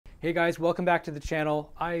Hey guys, welcome back to the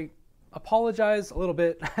channel. I apologize a little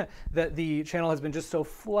bit that the channel has been just so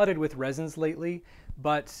flooded with resins lately,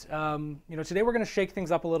 but today we're going to shake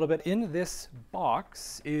things up a little bit. In this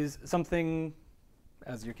box is something,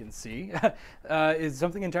 as you can see, is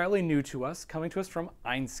something entirely new to us, coming to us from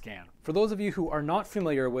EinScan. For those of you who are not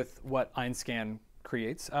familiar with what EinScan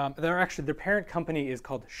creates, their parent company is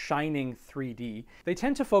called Shining 3D. They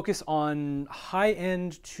tend to focus on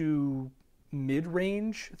high-end to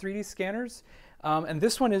mid-range 3D scanners, and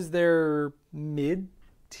this one is their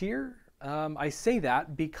mid-tier. I say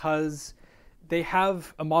that because they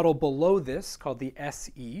have a model below this called the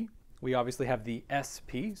SE. We obviously have the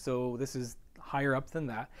SP, so this is higher up than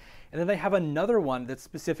that. And then they have another one that's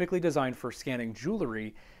specifically designed for scanning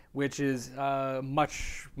jewelry, which is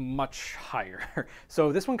much, much higher.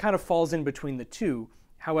 So this one kind of falls in between the two.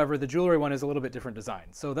 However, the jewelry one is a little bit different design.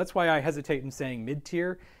 So that's why I hesitate in saying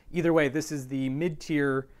mid-tier. Either way, this is the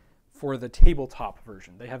mid-tier for the tabletop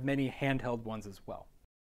version. They have many handheld ones as well.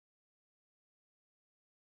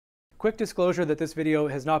 Quick disclosure that this video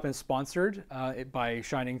has not been sponsored by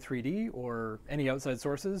Shining 3D or any outside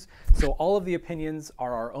sources, so all of the opinions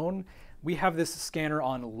are our own. We have this scanner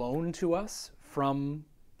on loan to us from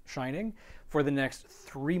Shining for the next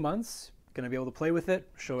 3 months. Going to be able to play with it,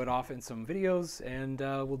 show it off in some videos, and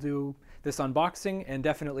we'll do this unboxing and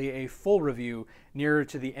definitely a full review nearer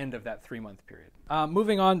to the end of that 3-month period.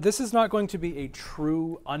 Moving on, this is not going to be a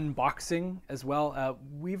true unboxing as well.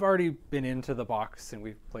 We've already been into the box and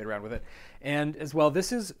we've played around with it. And as well,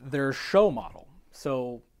 this is their show model.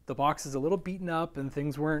 So the box is a little beaten up and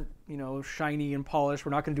things weren't, shiny and polished.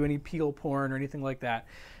 We're not going to do any peel porn or anything like that.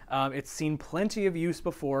 It's seen plenty of use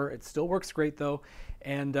before. It still works great though.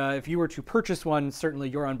 And if you were to purchase one, certainly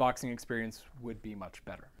your unboxing experience would be much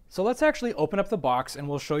better. So let's actually open up the box and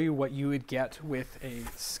we'll show you what you would get with a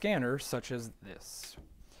scanner such as this.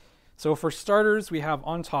 So for starters, we have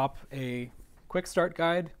on top a quick start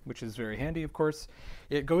guide, which is very handy, of course.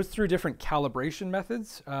 It goes through different calibration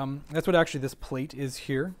methods. That's what actually this plate is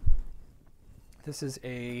here. This is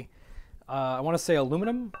a, I want to say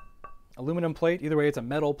aluminum plate. Either way, it's a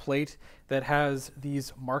metal plate that has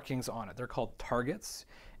these markings on it. They're called targets.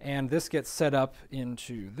 And this gets set up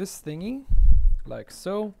into this thingy, like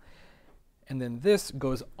so. And then this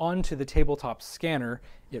goes onto the tabletop scanner.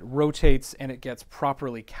 It rotates and it gets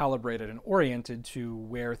properly calibrated and oriented to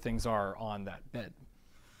where things are on that bed.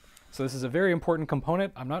 So this is a very important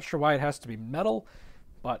component. I'm not sure why it has to be metal,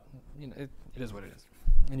 but it is what it is.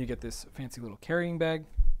 And you get this fancy little carrying bag.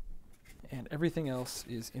 And everything else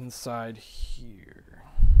is inside here.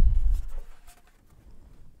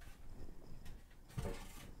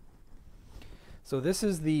 So this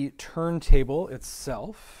is the turntable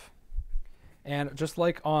itself. And just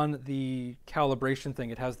like on the calibration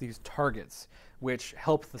thing, it has these targets, which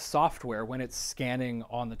help the software when it's scanning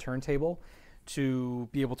on the turntable to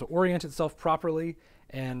be able to orient itself properly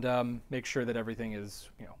and make sure that everything is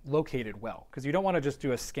located well. Because you don't want to just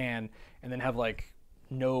do a scan and then have like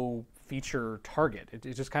no feature target.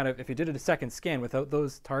 It just kind of, if you did a second scan without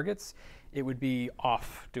those targets, it would be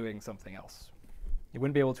off doing something else. You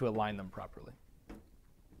wouldn't be able to align them properly.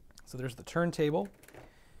 So there's the turntable.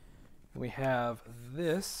 We have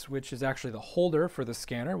this, which is actually the holder for the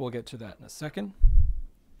scanner. We'll get to that in a second.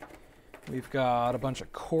 We've got a bunch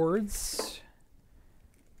of cords.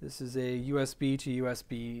 This is a USB to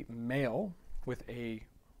USB male with a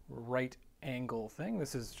right angle thing.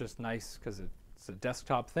 This is just nice because it's a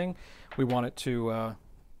desktop thing. We want it to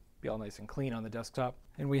be all nice and clean on the desktop.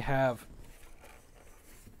 And we have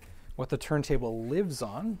what the turntable lives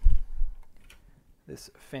on. This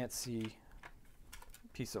fancy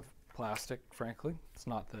piece of plastic, frankly. It's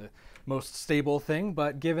not the most stable thing,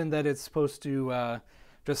 but given that it's supposed to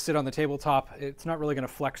just sit on the tabletop, it's not really going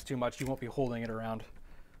to flex too much. You won't be holding it around,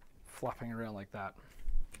 flopping around like that.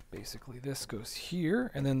 Basically, this goes here,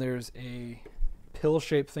 and then there's a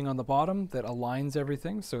pill-shaped thing on the bottom that aligns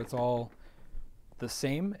everything so it's all the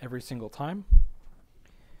same every single time.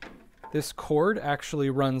 This cord actually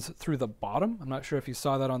runs through the bottom. I'm not sure if you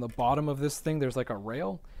saw that on the bottom of this thing. There's like a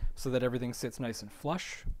rail so that everything sits nice and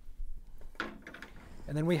flush.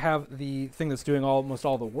 And then we have the thing that's doing almost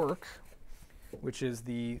all the work, which is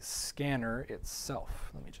the scanner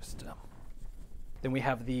itself. Let me just... Then we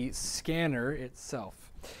have the scanner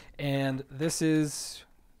itself. And this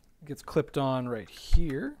gets clipped on right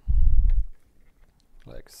here,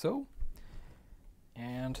 like so.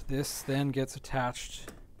 And this then gets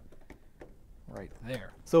attached right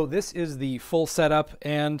there. So this is the full setup,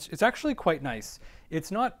 and it's actually quite nice.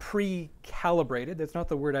 It's not pre-calibrated, that's not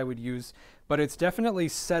the word I would use, but it's definitely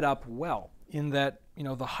set up well in that,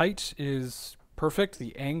 the height is perfect.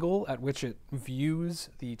 The angle at which it views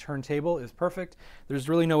the turntable is perfect. There's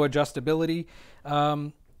really no adjustability.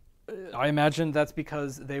 I imagine that's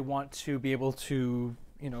because they want to be able to,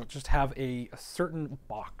 just have a certain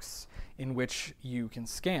box in which you can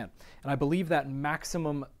scan. And I believe that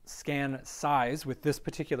maximum scan size with this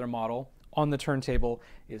particular model on the turntable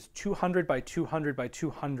is 200 by 200 by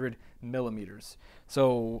 200 millimeters.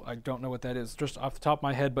 So I don't know what that is just off the top of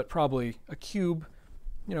my head, but probably a cube,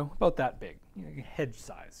 about that big, head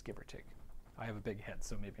size, give or take. I have a big head,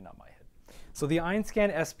 so maybe not my head. So the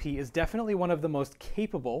EinScan-SP is definitely one of the most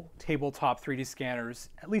capable tabletop 3D scanners,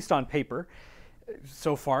 at least on paper.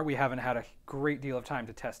 So far, we haven't had a great deal of time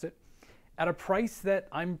to test it, at a price that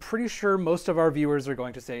I'm pretty sure most of our viewers are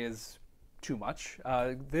going to say is too much.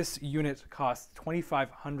 This unit costs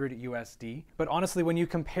 $2,500 USD, but honestly, when you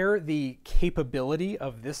compare the capability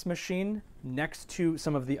of this machine next to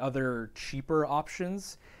some of the other cheaper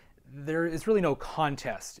options, there is really no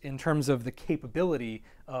contest in terms of the capability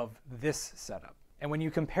of this setup. And when you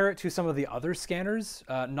compare it to some of the other scanners,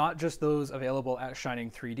 not just those available at Shining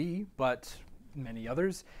 3D, but many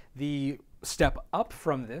others, the step up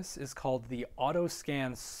from this is called the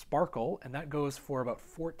AutoScan Sparkle, and that goes for about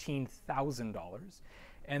 $14,000.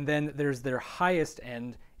 And then there's their highest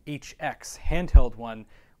end HX handheld one,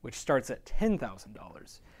 which starts at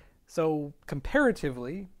 $10,000. So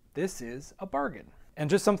comparatively, this is a bargain. And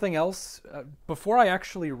just something else, before I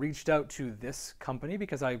actually reached out to this company,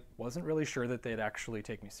 because I wasn't really sure that they'd actually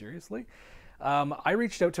take me seriously, I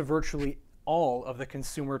reached out to virtually all of the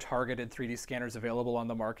consumer-targeted 3D scanners available on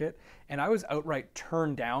the market, and I was outright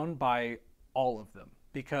turned down by all of them,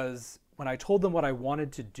 because when I told them what I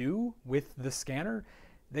wanted to do with the scanner,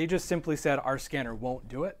 they just simply said, our scanner won't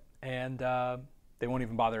do it, and they won't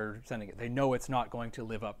even bother sending it. They know it's not going to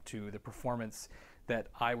live up to the performance that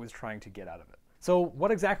I was trying to get out of it. So what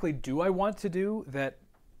exactly do I want to do that,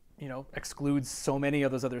 excludes so many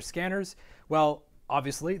of those other scanners? Well,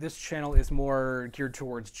 obviously, this channel is more geared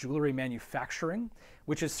towards jewelry manufacturing,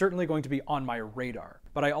 which is certainly going to be on my radar.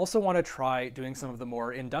 But I also want to try doing some of the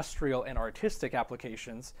more industrial and artistic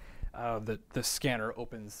applications that the scanner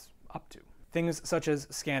opens up to. Things such as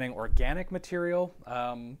scanning organic material,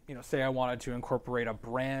 say I wanted to incorporate a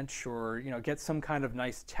branch or get some kind of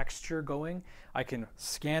nice texture going. I can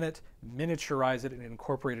scan it, miniaturize it, and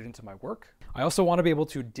incorporate it into my work. I also want to be able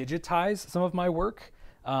to digitize some of my work.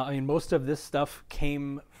 Most of this stuff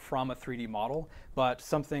came from a 3D model, but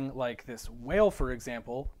something like this whale, for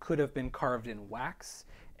example, could have been carved in wax.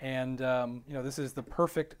 And this is the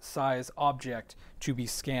perfect size object to be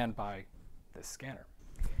scanned by this scanner.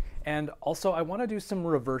 And also, I want to do some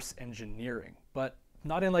reverse engineering, but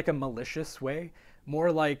not in like a malicious way,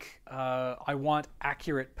 more like I want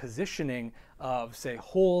accurate positioning of, say,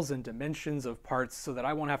 holes and dimensions of parts so that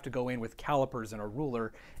I won't have to go in with calipers and a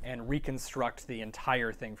ruler and reconstruct the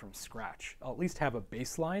entire thing from scratch. I'll at least have a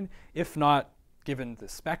baseline, if not, given the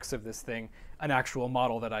specs of this thing, an actual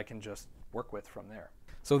model that I can just work with from there.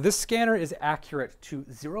 So this scanner is accurate to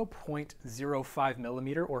 0.05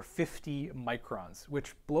 millimeter or 50 microns,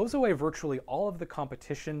 which blows away virtually all of the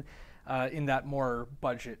competition in that more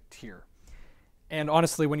budget tier. And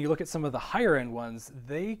honestly, when you look at some of the higher end ones,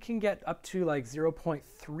 they can get up to like 0.3,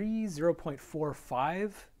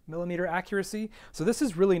 0.45 millimeter accuracy. So this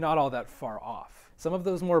is really not all that far off. Some of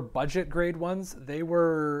those more budget grade ones, they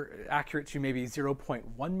were accurate to maybe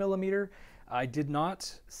 0.1 millimeter. I did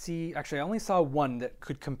not see, actually I only saw one that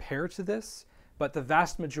could compare to this, but the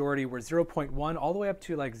vast majority were 0.1 all the way up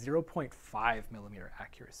to like 0.5 millimeter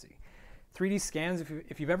accuracy. 3D scans,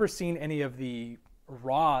 if you've ever seen any of the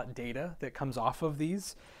raw data that comes off of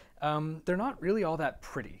these, they're not really all that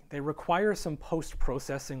pretty. They require some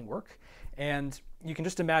post-processing work, and you can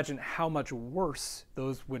just imagine how much worse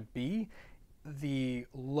those would be the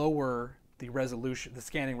lower the resolution, the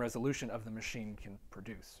scanning resolution of the machine can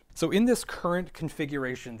produce. So in this current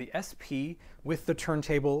configuration, the SP with the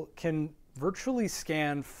turntable can virtually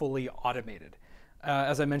scan fully automated.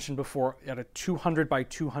 As I mentioned before, at a 200 by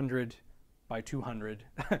 200 by 200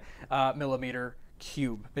 millimeter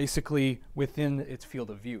cube, basically within its field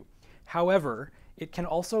of view. However, it can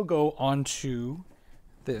also go onto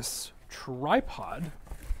this tripod,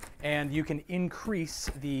 and you can increase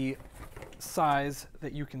the size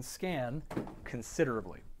that you can scan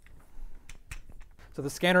considerably. So the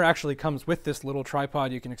scanner actually comes with this little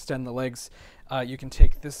tripod. You can extend the legs. You can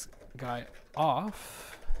take this guy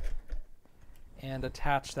off and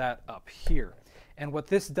attach that up here. And what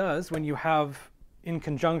this does, when you have, in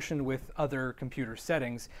conjunction with other computer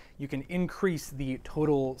settings, you can increase the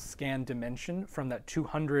total scan dimension from that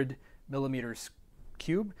 200 millimeters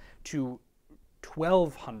cube to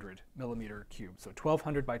 1200 millimeter cube. So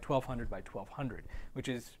 1200 by 1200 by 1200, which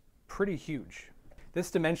is pretty huge.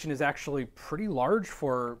 This dimension is actually pretty large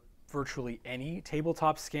for virtually any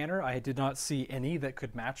tabletop scanner. I did not see any that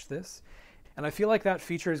could match this. And I feel like that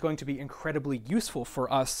feature is going to be incredibly useful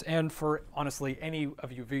for us and for, honestly, any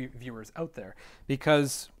of you viewers out there.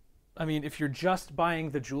 Because, I mean, if you're just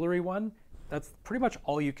buying the jewelry one, that's pretty much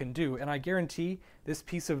all you can do. And I guarantee this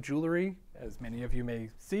piece of jewelry, as many of you may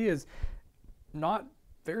see, is not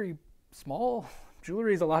very small.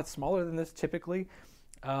 Jewelry is a lot smaller than this typically.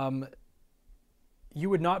 You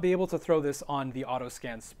would not be able to throw this on the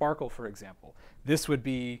AutoScan Sparkle, for example. This would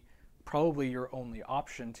be probably your only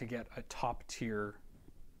option to get a top tier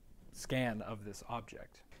scan of this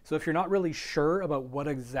object. So if you're not really sure about what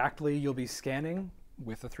exactly you'll be scanning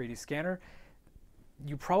with a 3D scanner,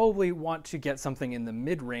 you probably want to get something in the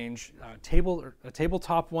mid-range. A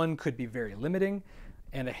tabletop one could be very limiting,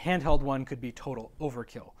 and a handheld one could be total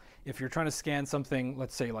overkill. If you're trying to scan something,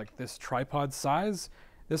 let's say like this tripod size,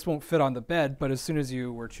 this won't fit on the bed, but as soon as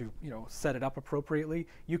you were to, set it up appropriately,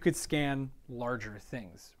 you could scan larger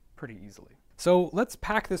things pretty easily. So let's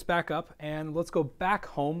pack this back up and let's go back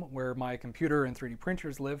home where my computer and 3D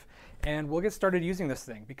printers live, and we'll get started using this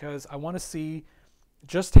thing because I want to see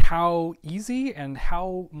just how easy and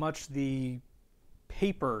how much the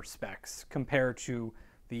paper specs compare to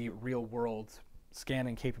the real world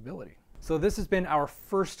scanning capability. So this has been our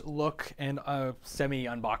first look and a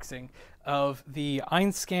semi-unboxing of the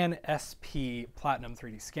EinScan-SP Platinum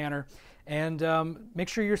 3D scanner. And make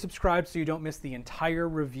sure you're subscribed so you don't miss the entire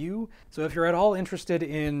review. So if you're at all interested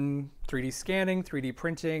in 3D scanning, 3D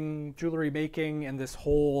printing, jewelry making, and this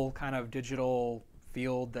whole kind of digital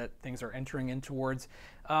field that things are entering in towards,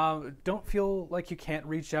 don't feel like you can't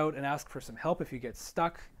reach out and ask for some help if you get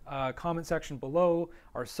stuck. Comment section below,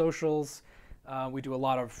 our socials. We do a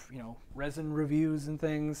lot of resin reviews and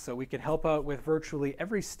things, so we can help out with virtually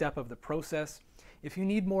every step of the process. If you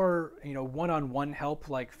need more one-on-one help,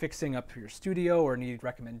 like fixing up your studio, or need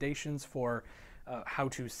recommendations for how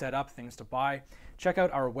to set up things to buy, check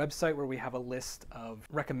out our website where we have a list of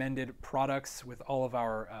recommended products with all of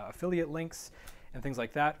our affiliate links and things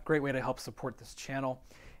like that. Great way to help support this channel.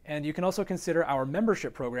 And you can also consider our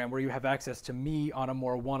membership program where you have access to me on a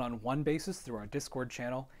more one-on-one basis through our Discord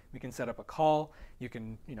channel. We can set up a call, you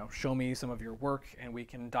can show me some of your work, and we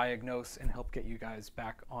can diagnose and help get you guys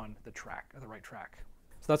back on the right track.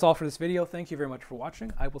 So that's all for this video. Thank you very much for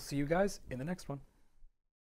watching. I will see you guys in the next one.